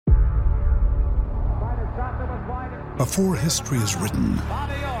Before history is written,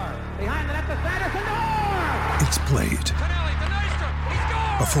 it's played.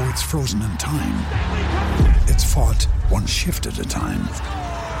 Before it's frozen in time, it's fought one shift at a time.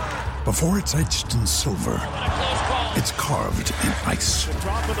 Before it's etched in silver, it's carved in ice.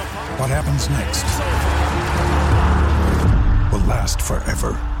 What happens next will last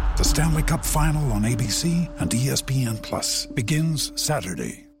forever. The Stanley Cup Final on ABC and ESPN Plus begins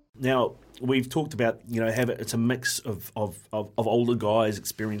Saturday. Now, we've talked about, it's a mix of older guys,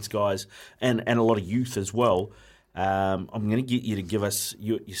 experienced guys, and a lot of youth as well. I'm going to get you to give us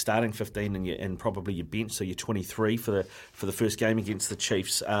your starting 15 and probably your bench, so you're 23 for the first game against the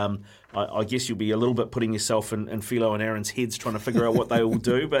Chiefs. I guess you'll be a little bit putting yourself in Philo and Aaron's heads trying to figure out what they will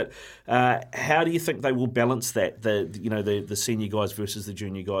do, but how do you think they will balance that, the senior guys versus the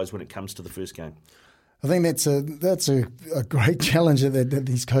junior guys when it comes to the first game? I think that's a great challenge that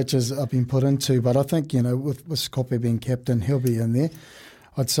these coaches have been put into, but I think, with Skope being captain, he'll be in there.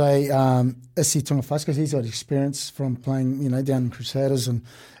 I'd say Isi Tungafaskas, he's got experience from playing, down in Crusaders and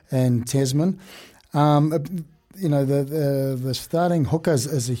Tasman. The starting hooker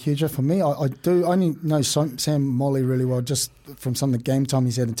is a huge for me. I do only know Sam Molly really well just from some of the game time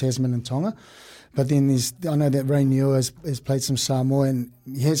he's had in Tasman and Tonga. But then I know that Ray Newell has played some Samoa and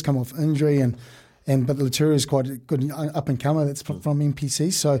he has come off injury but Laturia is quite a good up and comer that's from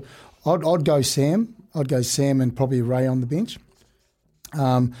NPC. So I'd go Sam. I'd go Sam and probably Ray on the bench.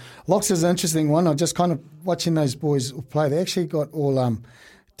 Locks is an interesting one. I'm just kind of watching those boys play. They actually got all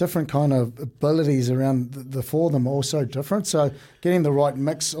different kind of abilities around the four of them, are also different. So getting the right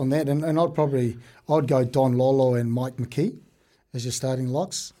mix on that, and I'd go Don Lolo and Mike McKee as your starting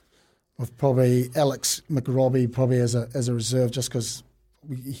locks, with probably Alex McRobbie probably as a reserve, just because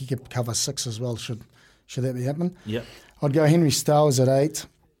he could cover 6 as well. Should that be happening? Yeah. I'd go Henry Stiles at 8.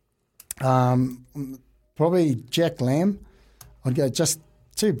 Probably Jack Lamb. I'd go just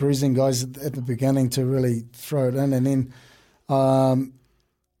 2 bruising guys at the beginning to really throw it in. And then I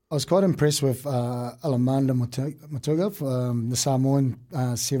was quite impressed with Alamanda Matuga, the Samoan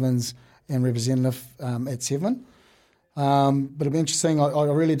sevens and representative at 7. But it'd be interesting. I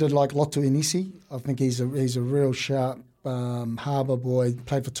really did like Lotu Inisi. I think he's a real sharp harbour boy,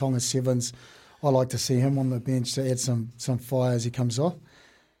 played for Tonga sevens. I like to see him on the bench to add some fire as he comes off.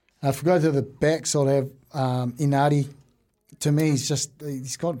 If we go to the backs, I'll have Inari. To me,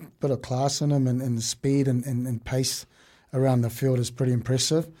 he's got a bit of class in him, and the speed and pace around the field is pretty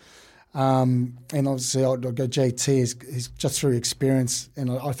impressive. And obviously, I'll go JT. He's just through experience,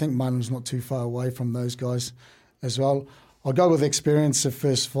 and I think Manu's not too far away from those guys as well. I'll go with experience of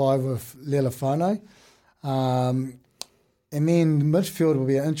first 5 with Lelafano. And then midfield will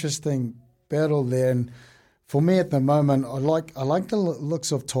be an interesting battle there. And for me at the moment, I like the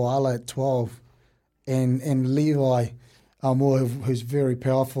looks of Toala at 12 and Levi Moore, who's very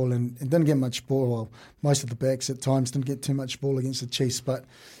powerful and didn't get much ball. Well, most of the backs at times didn't get too much ball against the Chiefs, but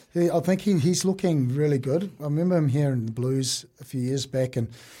I think he's looking really good. I remember him here in the Blues a few years back, and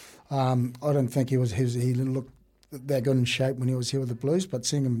I don't think he didn't look that good in shape when he was here with the Blues, but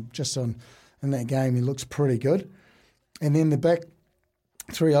seeing him just in that game, he looks pretty good. And then the back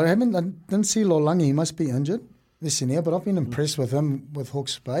 3, I didn't see Lolangi. He must be injured this year, but I've been impressed with him with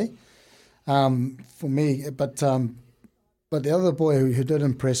Hawke's Bay. For me, but the other boy who did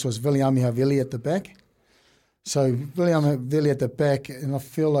impress was Viliami Havili at the back. So Viliami Havili at the back, and I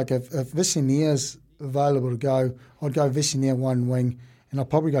feel like if Visinier's available to go, I'd go Visinier one wing, and I'll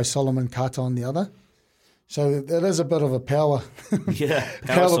probably go Solomon Kata on the other. So that is a bit of a power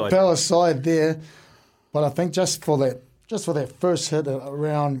side there. But I think just for that first hit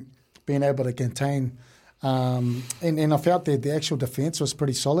around being able to contain, and I felt that the actual defence was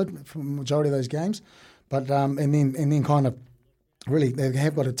pretty solid for the majority of those games. But and then kind of really they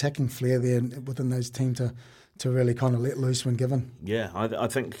have got attacking flair there within those teams to really kind of let loose when given. Yeah, I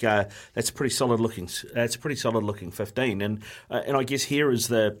think that's a pretty solid looking. That's a pretty solid looking 15, and I guess here is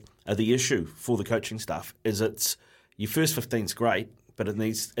the issue for the coaching staff is it's your first 15's great, but in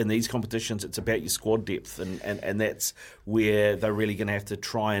these competitions it's about your squad depth, and that's where they're really going to have to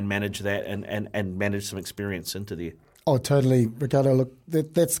try and manage that and manage some experience into there. Oh, totally, Ricardo. Look,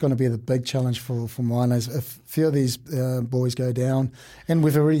 that's going to be the big challenge for Moana. If a few of these boys go down, and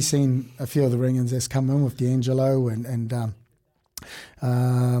we've already seen a few of the ringers that's come in with D'Angelo and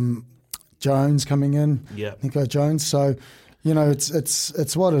Jones coming in. Yeah, Nico Jones. So,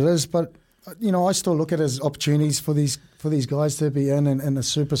 it's what it is. But I still look at it as opportunities for these guys to be in a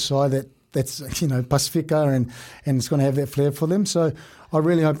super side that's Pasifika and it's going to have that flair for them. So I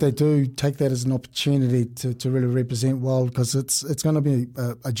really hope they do take that as an opportunity to really represent well, because it's going to be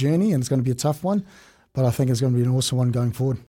a journey and it's going to be a tough one. but I think it's going to be an awesome one going forward.